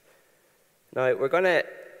Now, we're going to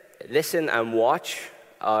listen and watch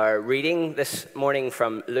our reading this morning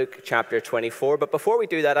from Luke chapter 24. But before we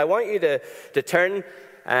do that, I want you to turn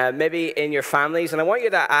maybe in your families, and I want you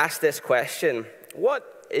to ask this question.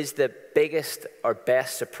 What is the biggest or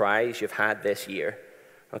best surprise you've had this year?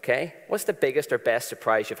 Okay? What's the biggest or best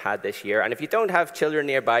surprise you've had this year? And if you don't have children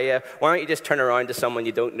nearby you, why don't you just turn around to someone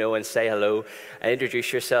you don't know and say hello and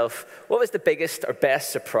introduce yourself? What was the biggest or best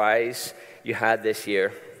surprise you had this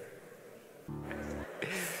year?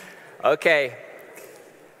 Okay.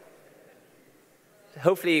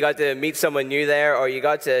 Hopefully you got to meet someone new there, or you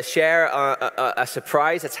got to share a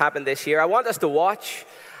surprise that's happened this year. I want us to watch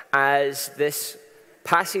as this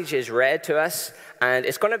passage is read to us, and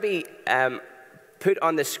it's going to be put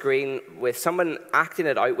on the screen with someone acting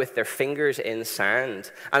it out with their fingers in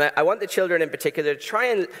sand. And I want the children in particular to try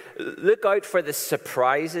and look out for the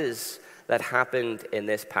surprises that happened in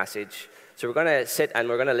this passage. So we're going to sit and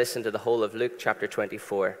we're going to listen to the whole of Luke chapter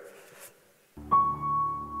 24.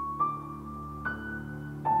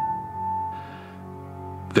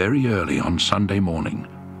 Very early on Sunday morning,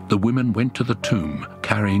 the women went to the tomb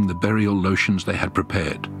carrying the burial lotions they had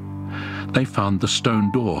prepared. They found the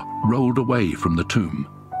stone door rolled away from the tomb.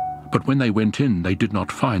 But when they went in, they did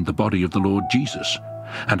not find the body of the Lord Jesus.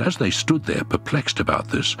 And as they stood there perplexed about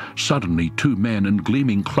this, suddenly 2 men in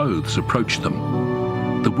gleaming clothes approached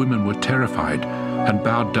them. The women were terrified and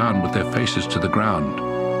bowed down with their faces to the ground.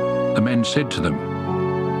 The men said to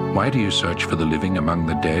them, "Why do you search for the living among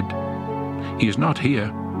the dead? He is not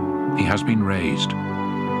here. He has been raised.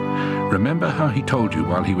 Remember how he told you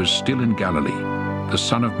while he was still in Galilee, the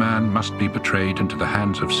Son of Man must be betrayed into the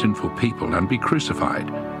hands of sinful people and be crucified,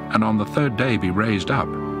 and on the 3rd day be raised up."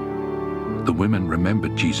 The women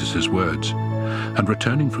remembered Jesus' words, and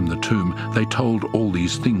returning from the tomb, they told all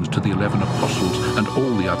these things to the 11 apostles and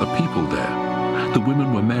all the other people there. The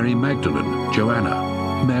women were Mary Magdalene,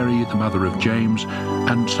 Joanna, Mary the mother of James,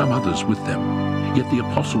 and some others with them. Yet the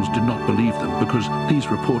apostles did not believe them, because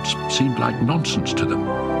these reports seemed like nonsense to them.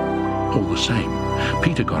 All the same,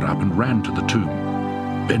 Peter got up and ran to the tomb.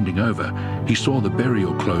 Bending over, he saw the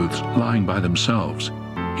burial clothes lying by themselves.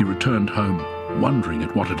 He returned home, wondering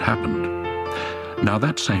at what had happened. Now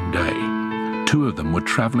that same day, 2 of them were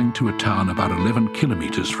traveling to a town about 11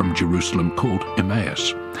 kilometers from Jerusalem called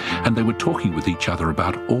Emmaus, and they were talking with each other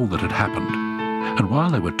about all that had happened. And while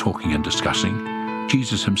they were talking and discussing,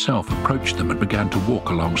 Jesus himself approached them and began to walk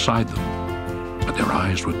alongside them. But their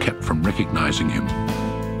eyes were kept from recognizing him.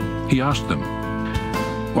 He asked them,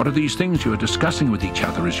 "What are these things you are discussing with each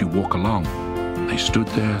other as you walk along?" They stood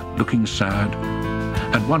there, looking sad,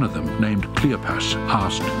 and one of them, named Cleopas,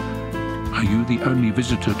 asked, "Are you the only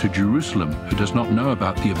visitor to Jerusalem who does not know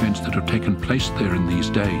about the events that have taken place there in these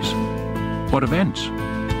days?" "What events?"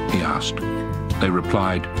 he asked. They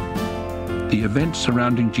replied, "The events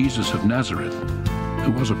surrounding Jesus of Nazareth,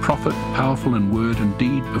 who was a prophet, powerful in word and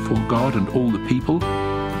deed before God and all the people,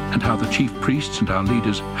 and how the chief priests and our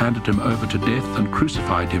leaders handed him over to death and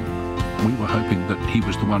crucified him. We were hoping that he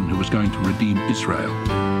was the one who was going to redeem Israel.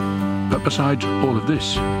 But besides all of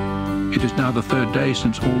this, it is now the 3rd day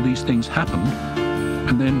since all these things happened,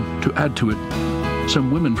 and then, to add to it, some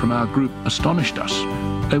women from our group astonished us.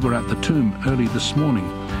 They were at the tomb early this morning,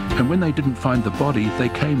 and when they didn't find the body, they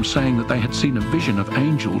came saying that they had seen a vision of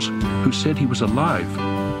angels who said he was alive.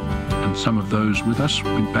 And some of those with us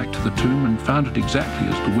went back to the tomb and found it exactly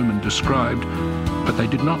as the women described, but they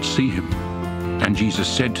did not see him." And Jesus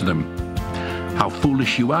said to them, "How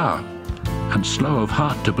foolish you are, and slow of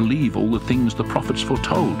heart to believe all the things the prophets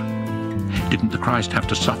foretold. Didn't the Christ have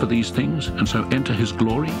to suffer these things and so enter his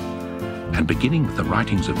glory?" And beginning with the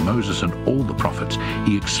writings of Moses and all the prophets,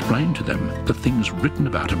 he explained to them the things written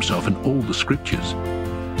about himself in all the scriptures.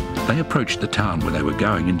 They approached the town where they were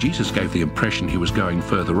going, and Jesus gave the impression he was going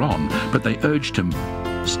further on, but they urged him,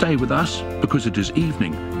 "Stay with us, because it is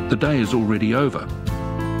evening. The day is already over."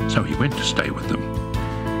 So he went to stay with them.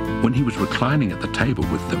 When he was reclining at the table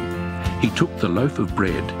with them, he took the loaf of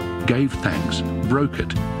bread, gave thanks, broke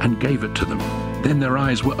it, and gave it to them. Then their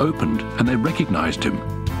eyes were opened, and they recognized him,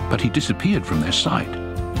 but he disappeared from their sight.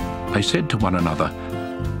 They said to one another,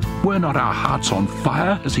 "Were not our hearts on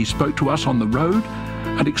fire as he spoke to us on the road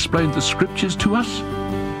and explained the scriptures to us?"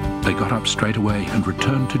 They got up straight away and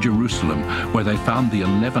returned to Jerusalem, where they found the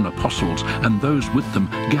 11 apostles and those with them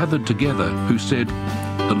gathered together, who said,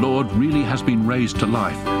 "The Lord really has been raised to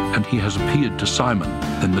life, and he has appeared to Simon."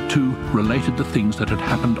 Then the 2 related the things that had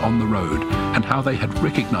happened on the road, and how they had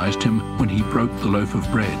recognized him when he broke the loaf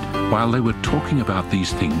of bread. While they were talking about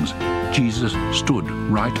these things, Jesus stood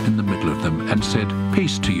right in the middle of them and said,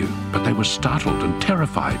 "Peace to you." But they were startled and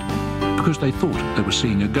terrified, because they thought they were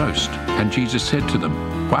seeing a ghost. And Jesus said to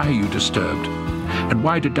them, "Why are you disturbed? And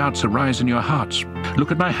why do doubts arise in your hearts?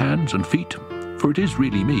 Look at my hands and feet, for it is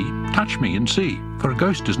really me. Touch me and see, for a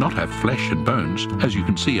ghost does not have flesh and bones, as you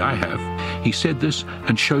can see I have." He said this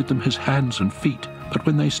and showed them his hands and feet. But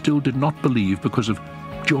when they still did not believe because of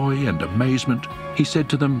joy and amazement, he said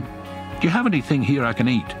to them, "Do you have anything here I can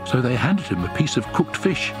eat?" So they handed him a piece of cooked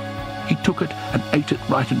fish. He took it and ate it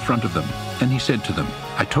right in front of them. And he said to them,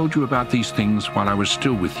 "I told you about these things while I was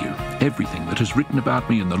still with you. Everything that is written about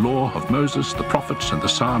me in the law of Moses, the prophets, and the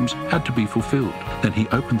Psalms had to be fulfilled." Then he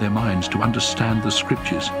opened their minds to understand the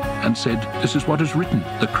scriptures and said, "This is what is written,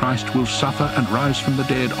 the Christ will suffer and rise from the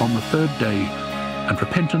dead on the third day, and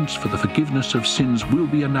repentance for the forgiveness of sins will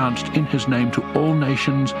be announced in his name to all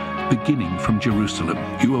nations, beginning from Jerusalem.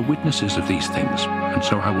 You are witnesses of these things, and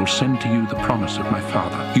so I will send to you the promise of my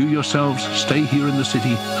Father. You yourselves stay here in the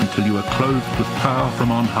city until you are clothed with power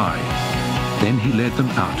from on high." Then he led them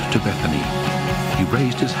out to Bethany. He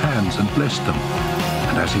raised his hands and blessed them,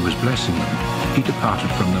 and as he was blessing them, he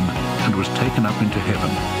departed from them and was taken up into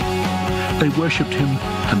heaven. They worshipped him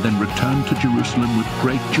and then returned to Jerusalem with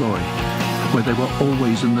great joy, where they were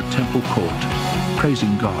always in the temple court,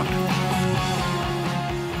 praising God.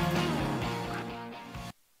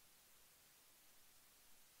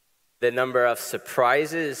 The number of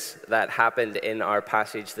surprises that happened in our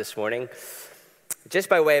passage this morning. Just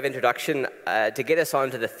by way of introduction, to get us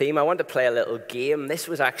onto the theme, I want to play a little game. This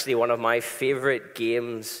was actually one of my favorite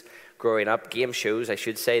games growing up, game shows, I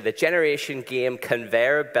should say. The Generation Game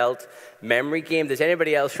Conveyor Belt Memory Game. Does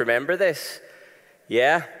anybody else remember this?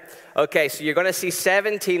 Yeah? Okay, so you're going to see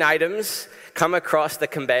 17 items come across the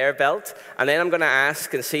conveyor belt, and then I'm going to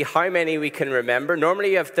ask and see how many we can remember.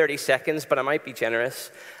 Normally you have 30 seconds, but I might be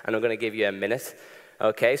generous, and I'm going to give you a minute.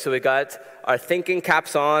 Okay, so we've got our thinking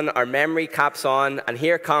caps on, our memory caps on, and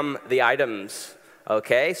here come the items.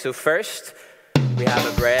 Okay, so first, we have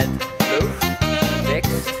a bread loaf.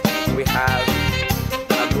 Next, we have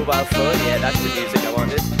a mobile phone. Yeah, that's the music I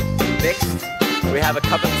wanted. Next, we have a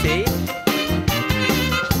cup of tea.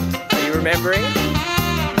 Remembering.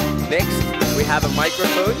 Next, we have a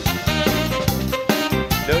microphone.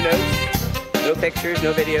 No notes, no pictures,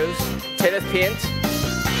 no videos. Tin of paint.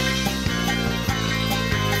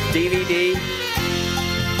 DVD.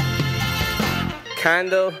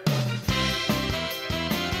 Candle.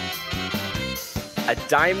 A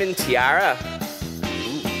diamond tiara.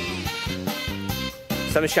 Ooh.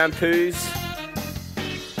 Some shampoos.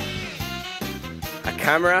 A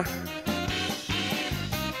camera.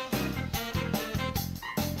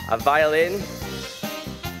 A violin,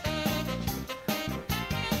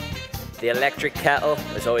 the electric kettle.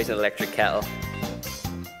 There's always an electric kettle.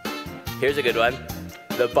 Here's a good one.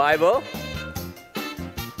 The Bible,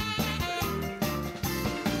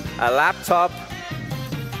 a laptop,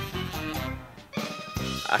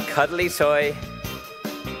 a cuddly toy,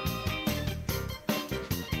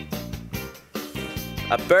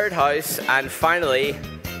 a birdhouse, and finally,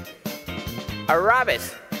 a rabbit.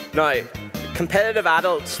 Now, competitive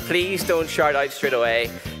adults, please don't shout out straight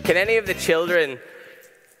away. Can any of the children,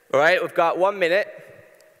 all right, we've got 1 minute.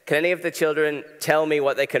 Can any of the children tell me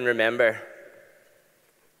what they can remember?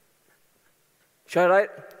 Shout out.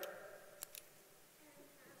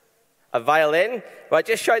 A violin? Well,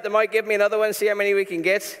 just shout them out. Give me another one. See how many we can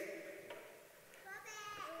get.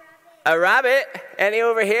 A rabbit? Any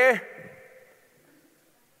over here?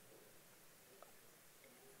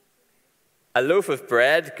 A loaf of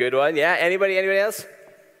bread, good one, yeah. Anybody else?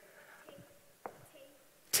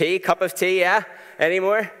 Tea, cup of tea, yeah. Any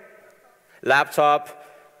more? Laptop.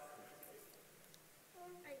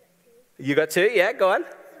 You got two, yeah, go on.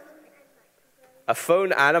 A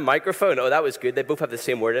phone and a microphone. Oh, that was good. They both have the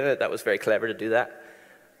same word in it. That was very clever to do that.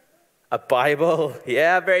 A Bible,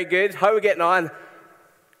 yeah, very good. How are we getting on?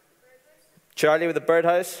 Charlie with the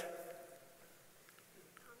birdhouse.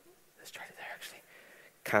 Let's try it there, actually.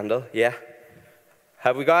 Candle, yeah.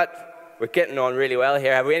 Have we got, we're getting on really well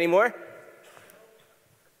here. Have we any more?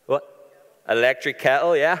 What? Electric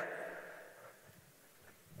kettle, yeah.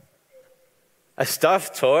 A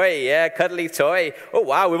stuffed toy, yeah, cuddly toy. Oh,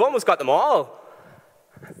 wow, we've almost got them all.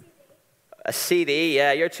 A CD,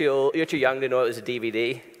 yeah, you're too young to know it was a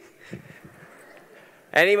DVD.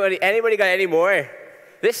 Anybody got any more?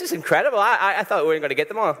 This is incredible. I thought we weren't going to get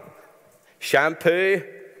them all. Shampoo.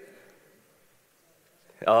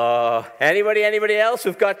 Oh, anybody else?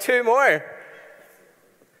 We've got two more.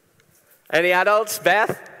 Any adults?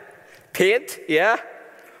 Beth? Paint? Yeah?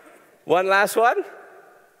 One last one?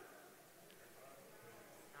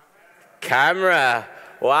 Camera.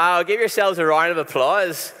 Wow, give yourselves a round of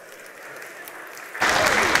applause.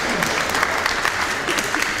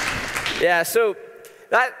 Yeah, so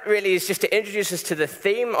that really is just to introduce us to the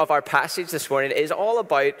theme of our passage this morning. It is all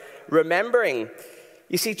about remembering.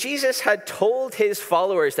 You see, Jesus had told his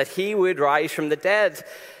followers that he would rise from the dead,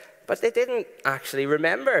 but they didn't actually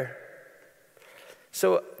remember.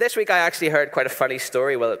 So this week I actually heard quite a funny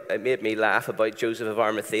story. Well, it made me laugh about Joseph of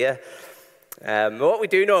Arimathea. What we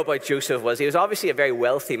do know about Joseph was he was obviously a very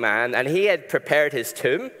wealthy man, and he had prepared his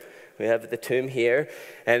tomb. We have the tomb here,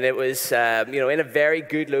 and it was in a very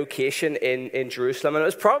good location in Jerusalem, and it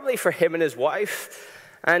was probably for him and his wife.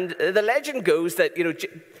 And the legend goes that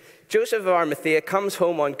Joseph of Arimathea comes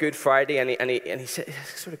home on Good Friday, and he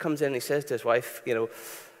sort of comes in and he says to his wife,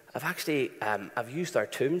 I've used our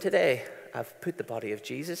tomb today. I've put the body of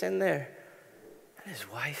Jesus in there. And his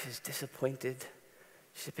wife is disappointed.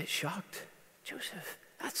 She's a bit shocked. Joseph,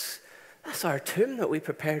 that's our tomb that we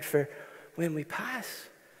prepared for when we pass.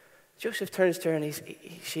 Joseph turns to her and he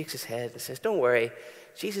shakes his head and says, don't worry,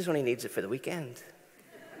 Jesus only needs it for the weekend.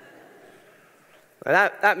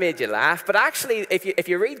 Now that made you laugh, but actually, if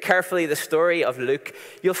you read carefully the story of Luke,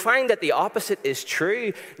 you'll find that the opposite is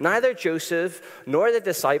true. Neither Joseph, nor the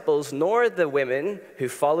disciples, nor the women who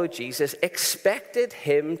followed Jesus expected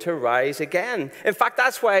him to rise again. In fact,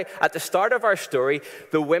 that's why at the start of our story,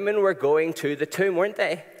 the women were going to the tomb, weren't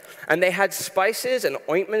they? And they had spices and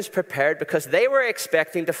ointments prepared because they were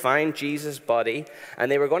expecting to find Jesus' body,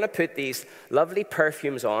 and they were going to put these lovely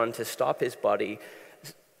perfumes on to stop his body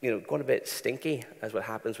going a bit stinky, as what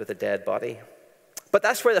happens with a dead body. But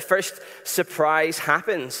that's where the first surprise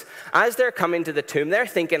happens. As they're coming to the tomb, they're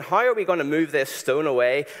thinking, how are we going to move this stone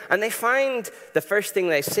away? And they find the first thing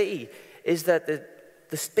they see is that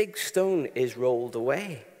this big stone is rolled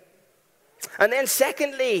away. And then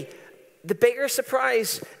secondly, the bigger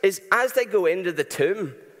surprise is as they go into the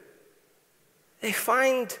tomb, they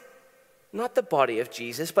find not the body of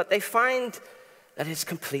Jesus, but they find that it's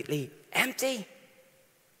completely empty.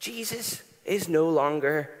 Jesus is no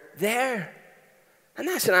longer there. And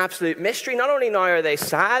that's an absolute mystery. Not only now are they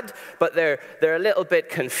sad, but they're a little bit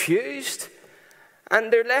confused.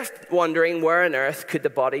 And they're left wondering, where on earth could the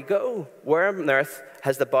body go? Where on earth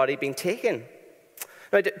has the body been taken?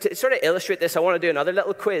 Now, to sort of illustrate this, I want to do another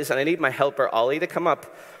little quiz, and I need my helper, Ollie, to come up.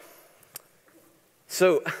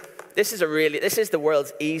 So this is the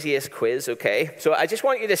world's easiest quiz, okay? So I just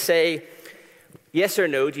want you to say yes or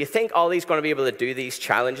no. Do you think Ollie's going to be able to do these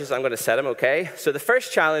challenges? I'm going to set him, okay? So the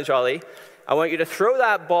first challenge, Ollie, I want you to throw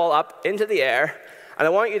that ball up into the air, and I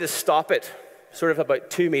want you to stop it sort of about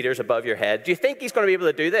 2 meters above your head. Do you think he's going to be able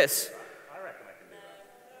to do this? I reckon I can do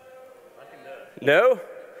it. I can do it. No?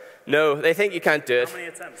 No, they think you can't do it. How many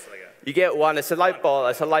attempts do I get? You get one. It's a light ball.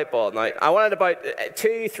 It's a light ball. Now, I want it about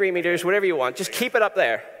 2-3 meters, whatever you want. Just keep it up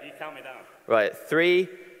there. You count me down. Right. 3,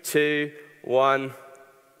 2, 1.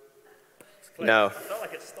 No. I felt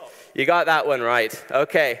like it stopped. You got that one right.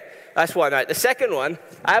 Okay. That's one right. The second one,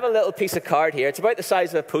 I have a little piece of card here. It's about the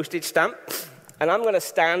size of a postage stamp, and I'm going to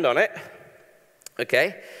stand on it.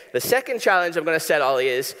 Okay? The second challenge I'm going to set Ollie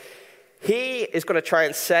is he is going to try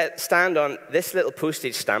and stand on this little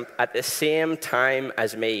postage stamp at the same time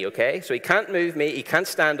as me, okay? So he can't move me. He can't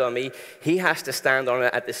stand on me. He has to stand on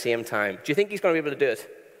it at the same time. Do you think he's going to be able to do it?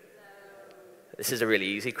 No. This is a really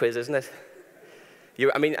easy quiz, isn't it?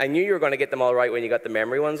 I knew you were going to get them all right when you got the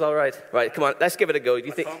memory ones all right. Right, come on, let's give it a go. Do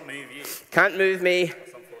you think? Can't move you. Can't move me. That's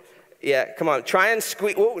unfortunate. Yeah, come on, try and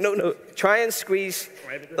squeeze. Oh, no. Try and squeeze.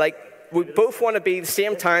 Like, we both want to be the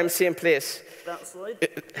same time, same place. That side?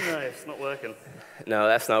 No, it's not working. No,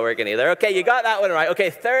 that's not working either. Okay, you got that one right. Okay,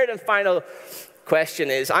 third and final question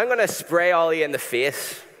is, I'm going to spray Ollie in the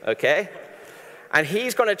face, okay? And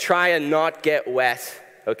he's going to try and not get wet,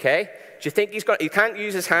 okay? Do you think he can't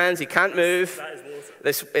use his hands, he can't move? That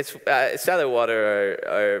is water. It's either water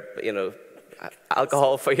or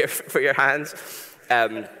alcohol for your hands.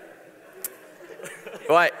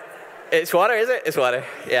 What? It's water, is it? It's water.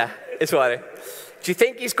 Yeah, it's water. Do you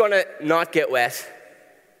think he's going to not get wet?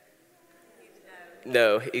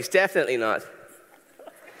 No, he's definitely not.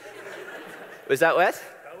 Was that wet?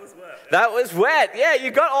 That was wet. That was wet. Yeah,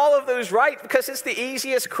 you got all of those right because it's the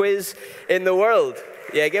easiest quiz in the world.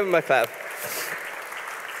 Yeah, give him a clap.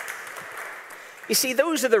 You see,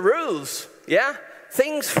 those are the rules, yeah?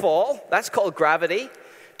 Things fall. That's called gravity.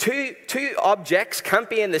 Two objects can't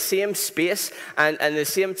be in the same space and the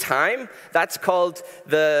same time. That's called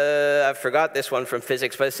I forgot this one from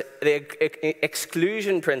physics, but it's the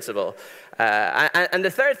exclusion principle. And the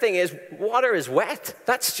third thing is water is wet.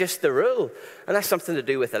 That's just the rule. And that's something to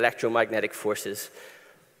do with electromagnetic forces.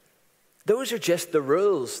 Those are just the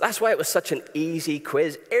rules. That's why it was such an easy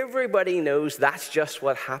quiz. Everybody knows that's just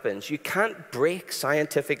what happens. You can't break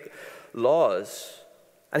scientific laws.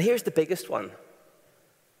 And here's the biggest one.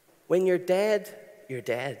 When you're dead, you're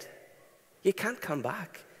dead. You can't come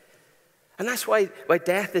back. And that's why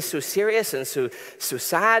death is so serious and so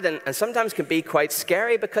sad and sometimes can be quite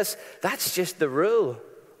scary, because that's just the rule.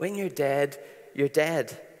 When you're dead, you're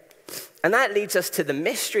dead. And that leads us to the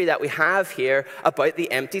mystery that we have here about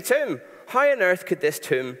the empty tomb. How on earth could this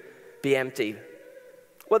tomb be empty?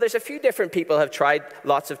 Well, there's a few different people have tried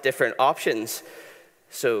lots of different options.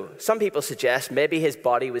 So some people suggest maybe his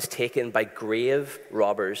body was taken by grave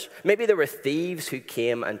robbers. Maybe there were thieves who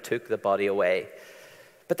came and took the body away.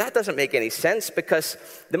 But that doesn't make any sense, because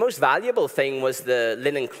the most valuable thing was the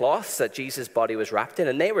linen cloths that Jesus' body was wrapped in,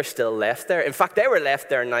 and they were still left there. In fact, they were left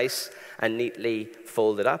there nice and neatly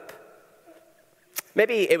folded up.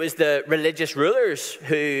 Maybe it was the religious rulers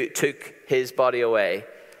who took his body away.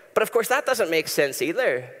 But of course, that doesn't make sense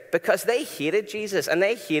either, because they hated Jesus, and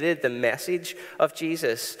they hated the message of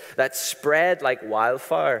Jesus that spread like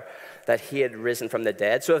wildfire, that he had risen from the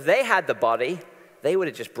dead. So if they had the body, they would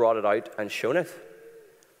have just brought it out and shown it.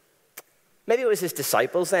 Maybe it was his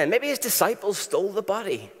disciples then. Maybe his disciples stole the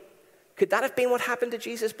body. Could that have been what happened to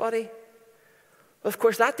Jesus' body? Well, of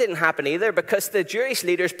course, that didn't happen either, because the Jewish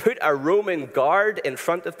leaders put a Roman guard in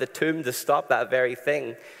front of the tomb to stop that very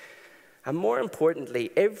thing. And more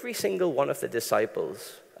importantly, every single one of the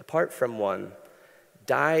disciples, apart from one,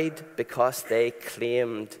 died because they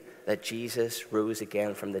claimed that Jesus rose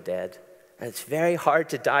again from the dead. And it's very hard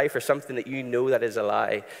to die for something that you know that is a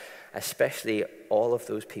lie, especially all of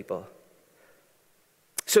those people.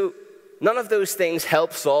 So none of those things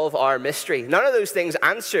help solve our mystery. None of those things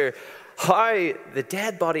answer how the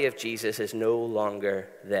dead body of Jesus is no longer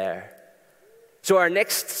there. So our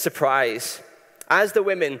next surprise, as the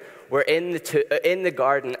women were in the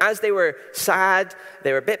garden, as they were sad,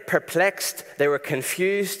 they were a bit perplexed, they were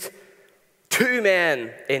confused, two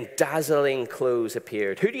men in dazzling clothes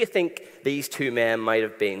appeared. Who do you think these two men might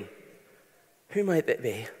have been? Who might they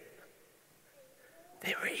be?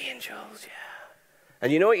 They were angels, yeah.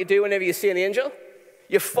 And you know what you do whenever you see an angel?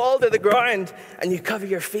 You fall to the ground and you cover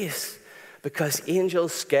your face, because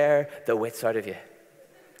angels scare the wits out of you.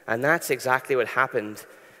 And that's exactly what happened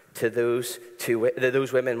to those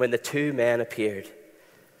women when the two men appeared.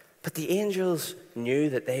 But the angels knew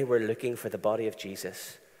that they were looking for the body of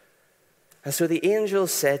Jesus. And so the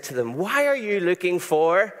angels said to them, "Why are you looking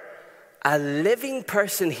for a living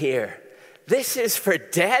person here? This is for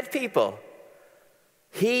dead people.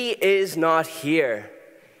 He is not here.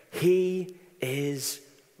 He is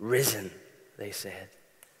risen," they said.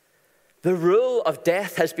 The rule of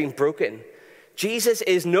death has been broken. Jesus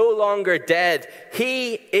is no longer dead.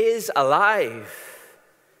 He is alive.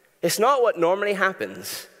 It's not what normally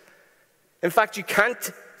happens. In fact, you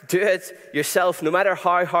can't do it yourself, no matter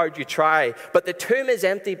how hard you try. But the tomb is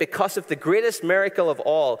empty because of the greatest miracle of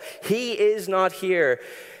all. He is not here.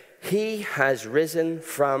 He has risen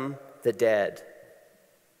from the dead.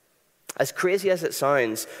 As crazy as it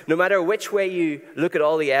sounds, no matter which way you look at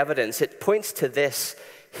all the evidence, it points to this: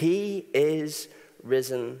 he is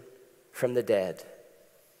risen from the dead.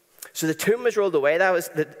 So the tomb was rolled away. That was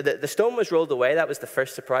the stone was rolled away. That was the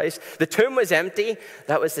first surprise. The tomb was empty.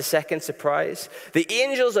 That was the second surprise. The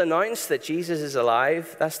angels announced that Jesus is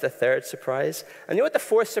alive. That's the third surprise. And you know what the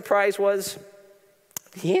fourth surprise was?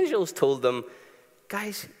 The angels told them,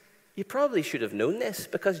 "Guys, you probably should have known this,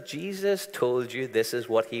 because Jesus told you this is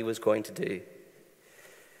what he was going to do.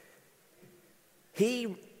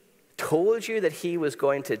 He told you that he was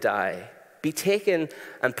going to die, be taken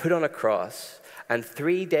and put on a cross, and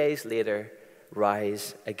 3 days later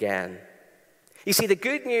rise again." You see, the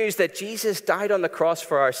good news that Jesus died on the cross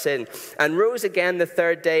for our sin and rose again the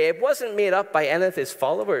third day, it wasn't made up by any of his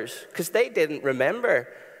followers, because they didn't remember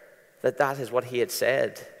that that is what he had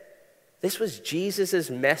said. This was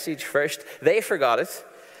Jesus' message first. They forgot it.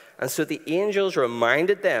 And so the angels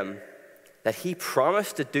reminded them that he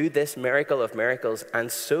promised to do this miracle of miracles,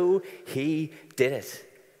 and so he did it.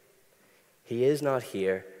 He is not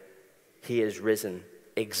here. He is risen,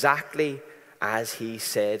 exactly as he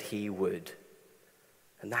said he would.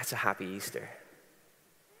 And that's a happy Easter.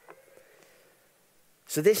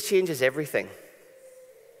 So this changes everything.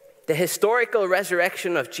 The historical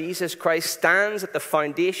resurrection of Jesus Christ stands at the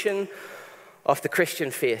foundation of the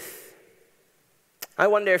Christian faith. I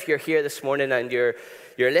wonder if you're here this morning and you're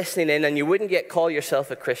listening in and you wouldn't yet call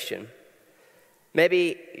yourself a Christian.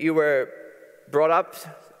 Maybe you were brought up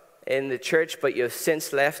in the church, but you've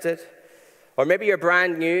since left it. Or maybe you're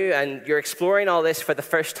brand new and you're exploring all this for the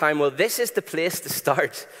first time. Well, this is the place to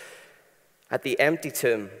start, at the empty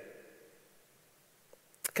tomb.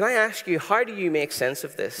 Can I ask you, how do you make sense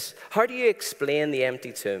of this? How do you explain the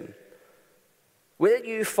empty tomb? Will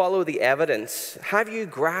you follow the evidence? Have you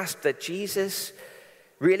grasped that Jesus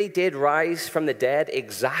really did rise from the dead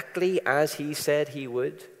exactly as he said he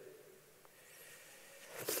would?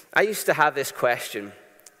 I used to have this question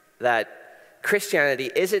that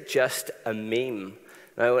Christianity, is it just a meme?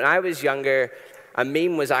 Now, when I was younger, a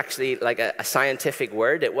meme was actually like a scientific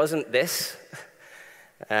word. It wasn't this.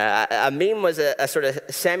 A meme was a sort of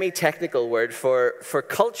semi-technical word for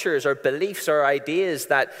cultures or beliefs or ideas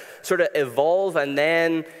that sort of evolve and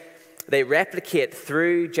then they replicate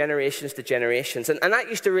through generations to generations. And that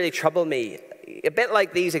used to really trouble me, a bit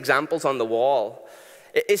like these examples on the wall.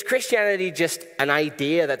 Is Christianity just an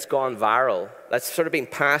idea that's gone viral, that's sort of being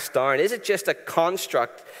passed down? Is it just a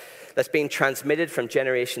construct that's being transmitted from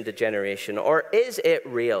generation to generation? Or is it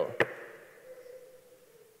real?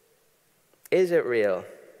 Is it real?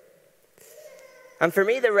 And for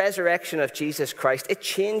me, the resurrection of Jesus Christ, it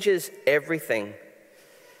changes everything.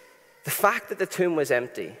 The fact that the tomb was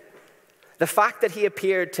empty, the fact that he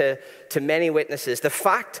appeared to many witnesses, the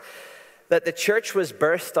fact that the church was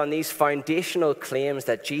birthed on these foundational claims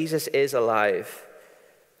that Jesus is alive,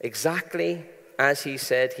 exactly as he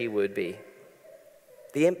said he would be.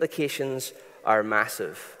 The implications are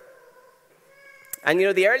massive. And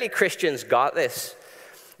the early Christians got this.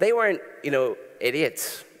 They weren't,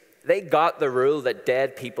 idiots. They got the rule that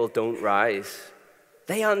dead people don't rise.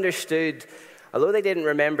 They understood, although they didn't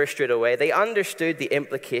remember straight away, they understood the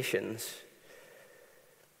implications.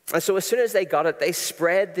 And so as soon as they got it, they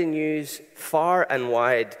spread the news far and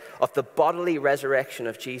wide of the bodily resurrection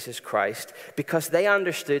of Jesus Christ because they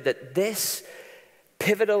understood that this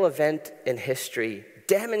pivotal event in history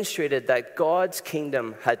demonstrated that God's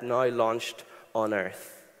kingdom had now launched on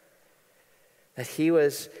earth. That he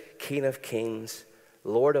was King of Kings,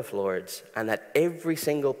 Lord of Lords, and that every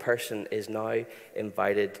single person is now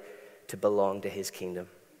invited to belong to his kingdom.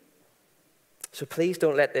 So please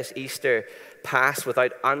don't let this Easter pass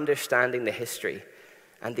without understanding the history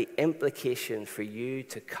and the implication for you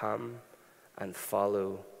to come and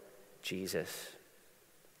follow Jesus.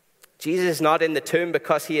 Jesus is not in the tomb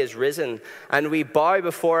because he is risen, and we bow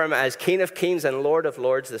before him as King of Kings and Lord of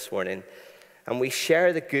Lords this morning, and we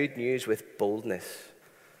share the good news with boldness.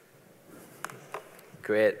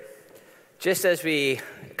 Great. Just as we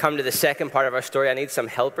come to the second part of our story, I need some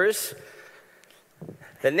helpers.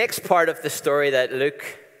 The next part of the story that Luke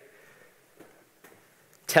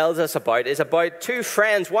tells us about is about two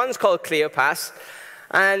friends. One's called Cleopas,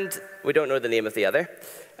 and we don't know the name of the other.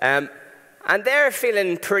 And they're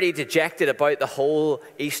feeling pretty dejected about the whole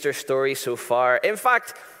Easter story so far. In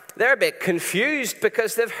fact, they're a bit confused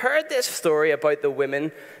because they've heard this story about the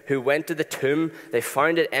women who went to the tomb. They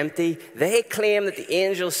found it empty. They claim that the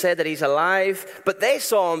angel said that he's alive, but they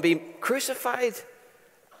saw him be crucified.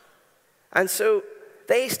 And so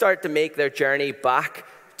they start to make their journey back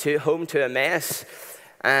to home to Emmaus.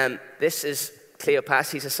 This is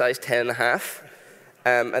Cleopas. He's a size 10.5.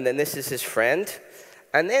 And then this is his friend.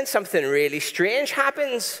 And then something really strange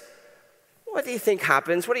happens. What do you think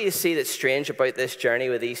happens? What do you see that's strange about this journey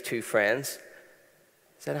with these two friends?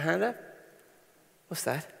 Is that a hand up? What's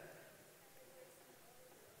that?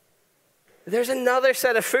 There's another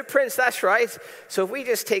set of footprints, that's right. So if we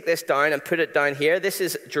just take this down and put it down here, this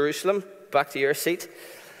is Jerusalem, back to your seat.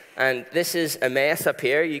 And this is Emmaus up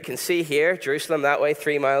here. You can see here, Jerusalem that way,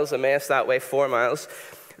 3 miles, Emmaus that way, 4 miles.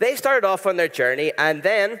 They started off on their journey, and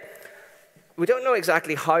then, we don't know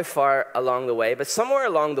exactly how far along the way, but somewhere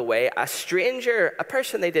along the way, a stranger, a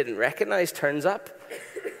person they didn't recognize, turns up.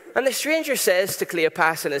 And the stranger says to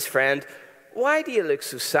Cleopas and his friend, "Why do you look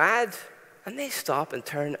so sad?" And they stop and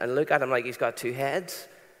turn and look at him like he's got two heads.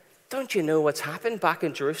 "Don't you know what's happened back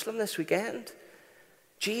in Jerusalem this weekend?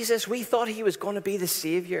 Jesus, we thought he was going to be the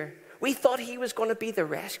Savior. We thought he was going to be the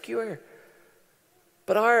rescuer.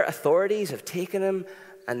 But our authorities have taken him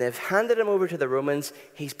and they've handed him over to the Romans.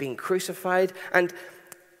 He's been crucified. And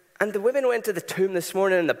the women went to the tomb this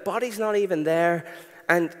morning and the body's not even there.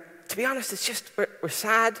 And to be honest, it's just, we're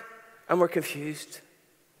sad and we're confused."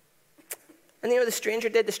 And the stranger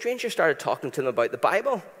did? The stranger started talking to them about the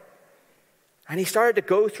Bible. And he started to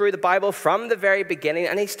go through the Bible from the very beginning,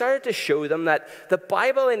 and he started to show them that the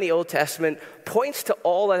Bible in the Old Testament points to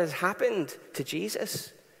all that has happened to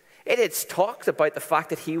Jesus. It's talked about the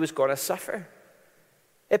fact that he was going to suffer.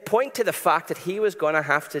 It pointed to the fact that he was going to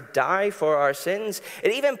have to die for our sins.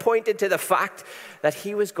 It even pointed to the fact that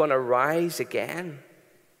he was going to rise again.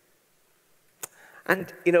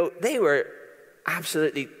 And, they were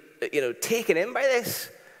absolutely, taken in by this.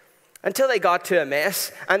 Until they got to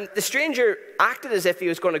Emmaus, and the stranger acted as if he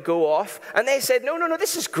was going to go off, and they said, no,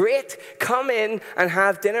 this is great. Come in and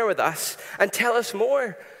have dinner with us and tell us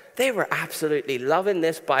more. They were absolutely loving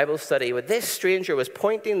this Bible study where this stranger was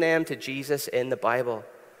pointing them to Jesus in the Bible.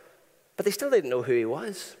 But they still didn't know who he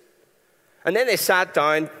was. And then they sat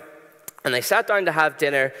down to have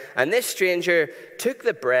dinner, and this stranger took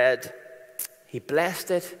the bread, he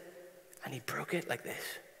blessed it, and he broke it like this,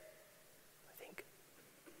 I think.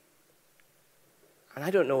 And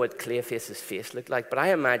I don't know what Cleophas's face looked like, but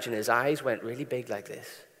I imagine his eyes went really big like this,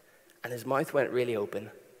 and his mouth went really open,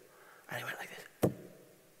 and he went like this.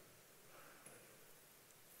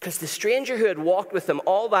 Because the stranger who had walked with them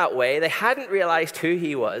all that way, they hadn't realized who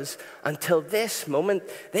he was until this moment.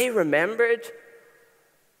 They remembered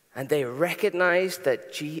and they recognized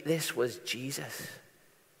that this was Jesus.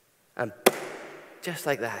 And just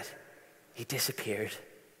like that, he disappeared.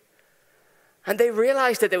 And they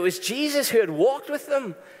realized that it was Jesus who had walked with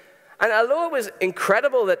them. And although it was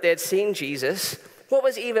incredible that they had seen Jesus, what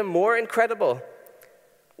was even more incredible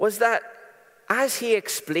was that as he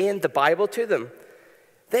explained the Bible to them,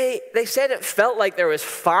 They said it felt like there was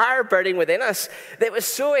fire burning within us. It was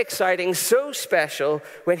so exciting, so special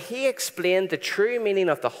when he explained the true meaning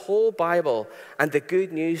of the whole Bible and the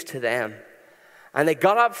good news to them. And they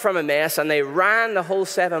got up from Emmaus and they ran the whole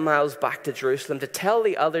 7 miles back to Jerusalem to tell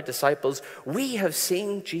the other disciples, we have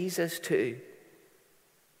seen Jesus too.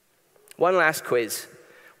 One last quiz.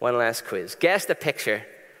 Guess the picture,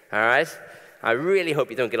 all right? I really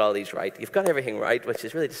hope you don't get all these right. You've got everything right, which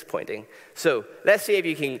is really disappointing. So let's see if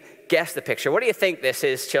you can guess the picture. What do you think this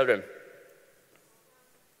is, children?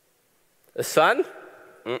 The sun?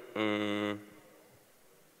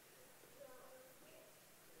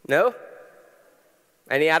 No?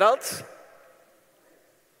 Any adults?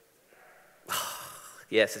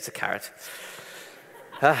 Yes, it's a carrot.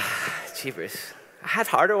 Jeepers. I had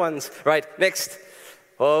harder ones. Right, next.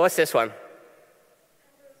 Oh, what's this one?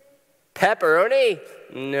 Pepperoni?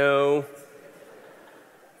 No.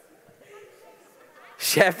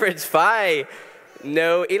 Shepherd's pie?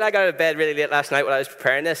 No. Eli got out of bed really late last night when I was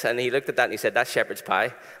preparing this, and he looked at that and he said, that's shepherd's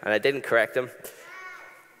pie. And I didn't correct him.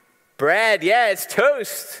 Bread, yeah, it's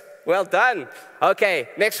toast. Well done. Okay,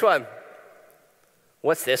 next one.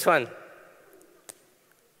 What's this one?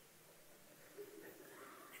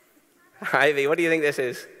 Ivy, what do you think this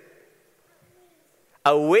is?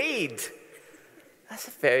 A weed. That's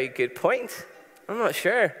a very good point. I'm not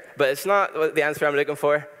sure, but it's not the answer I'm looking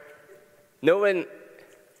for. No one...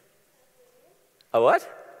 A what?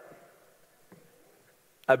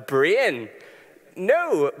 A brain?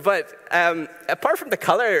 No, but apart from the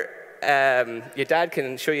color, your dad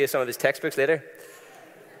can show you some of his textbooks later.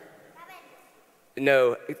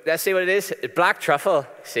 No, let's see what it is. Black truffle.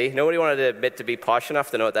 See, nobody wanted to admit to be posh enough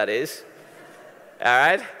to know what that is. All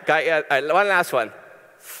right, got you. All right, one last one.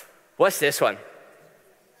 What's this one?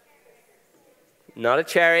 Not a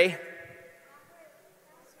cherry.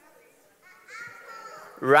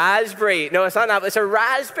 Raspberry. No, it's not an apple. It's a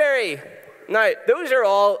raspberry. Now, those are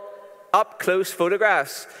all up-close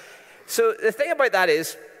photographs. So the thing about that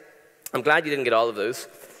is, I'm glad you didn't get all of those.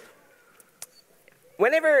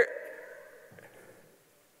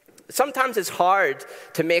 Sometimes it's hard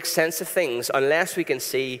to make sense of things unless we can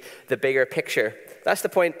see the bigger picture. That's the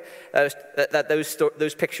point that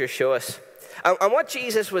those pictures show us. And what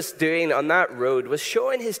Jesus was doing on that road was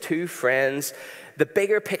showing his two friends the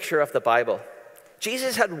bigger picture of the Bible.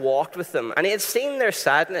 Jesus had walked with them, and he had seen their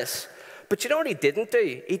sadness. But you know what he didn't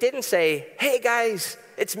do? He didn't say, hey guys,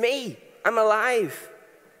 it's me, I'm alive.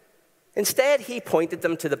 Instead, he pointed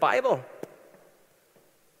them to the Bible.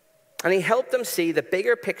 And he helped them see the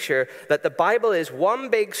bigger picture that the Bible is one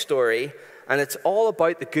big story, and it's all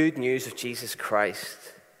about the good news of Jesus Christ.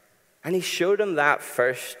 And he showed them that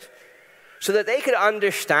first, so that they could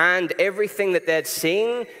understand everything that they had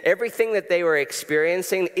seen, everything that they were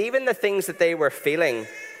experiencing, even the things that they were feeling.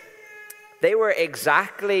 They were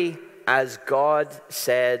exactly as God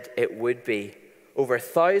said it would be. Over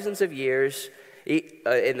thousands of years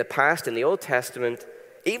in the past, in the Old Testament,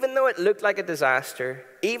 even though it looked like a disaster,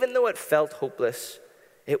 even though it felt hopeless,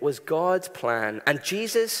 it was God's plan. And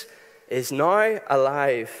Jesus is now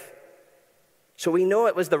alive. So we know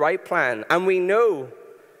it was the right plan, and we know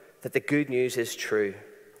that the good news is true.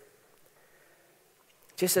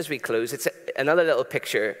 Just as we close, it's another little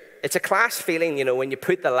picture. It's a class feeling, you know, when you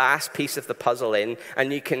put the last piece of the puzzle in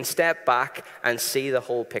and you can step back and see the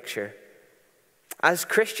whole picture. As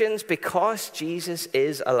Christians, because Jesus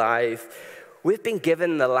is alive, we've been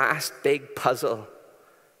given the last big puzzle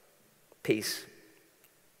piece.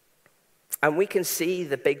 And we can see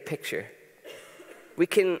the big picture. We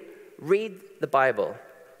can read the Bible.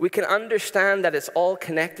 We can understand that it's all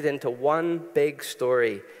connected into one big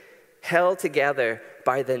story, held together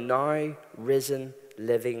by the now risen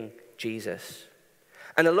living Jesus.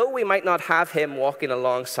 And although we might not have him walking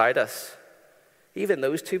alongside us, even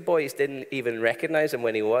those two boys didn't even recognize him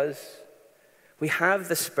when he was. We have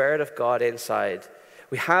the Spirit of God inside.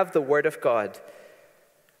 We have the Word of God.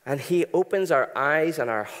 And he opens our eyes and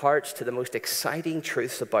our hearts to the most exciting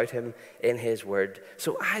truths about him in his Word.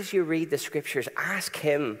 So as you read the Scriptures, ask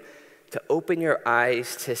him to open your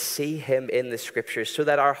eyes to see him in the Scriptures so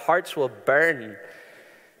that our hearts will burn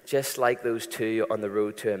just like those two on the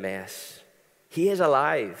road to Emmaus. He is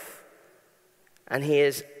alive, and he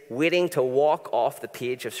is waiting to walk off the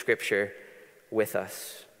page of Scripture with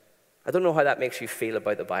us. I don't know how that makes you feel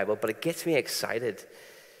about the Bible, but it gets me excited.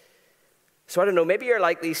 So I don't know, maybe you're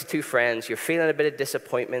like these two friends. You're feeling a bit of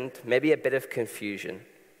disappointment, maybe a bit of confusion.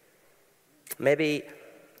 Maybe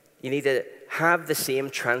you need to have the same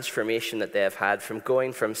transformation that they have had, from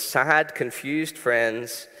going from sad, confused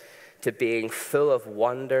friends to being full of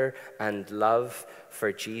wonder and love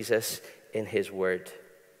for Jesus in his Word.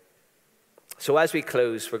 So as we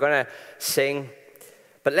close, we're going to sing,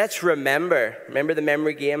 but let's remember the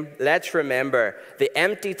memory game? Let's remember the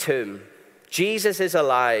empty tomb. Jesus is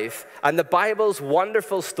alive, and the Bible's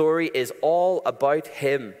wonderful story is all about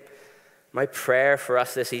him. My prayer for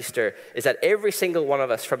us this Easter is that every single one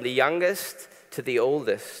of us, from the youngest to the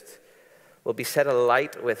oldest, will be set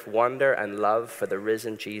alight with wonder and love for the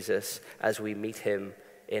risen Jesus as we meet him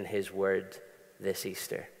in his Word this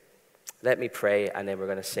Easter. Let me pray, and then we're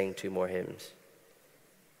going to sing two more hymns.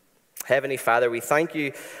 Heavenly Father, we thank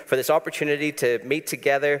you for this opportunity to meet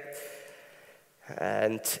together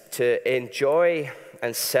and to enjoy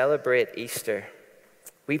and celebrate Easter.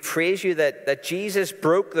 We praise you that Jesus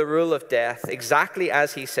broke the rule of death exactly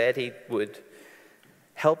as he said he would.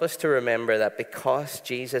 Help us to remember that because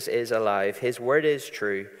Jesus is alive, his Word is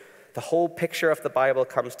true, the whole picture of the Bible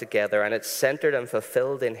comes together, and it's centered and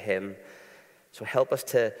fulfilled in him. So help us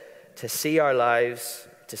to see our lives,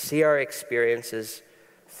 to see our experiences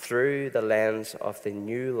through the lens of the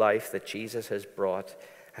new life that Jesus has brought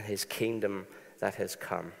and his kingdom that has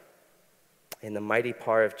come. In the mighty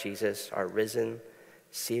power of Jesus, our risen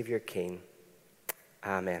Savior King.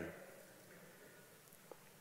 Amen.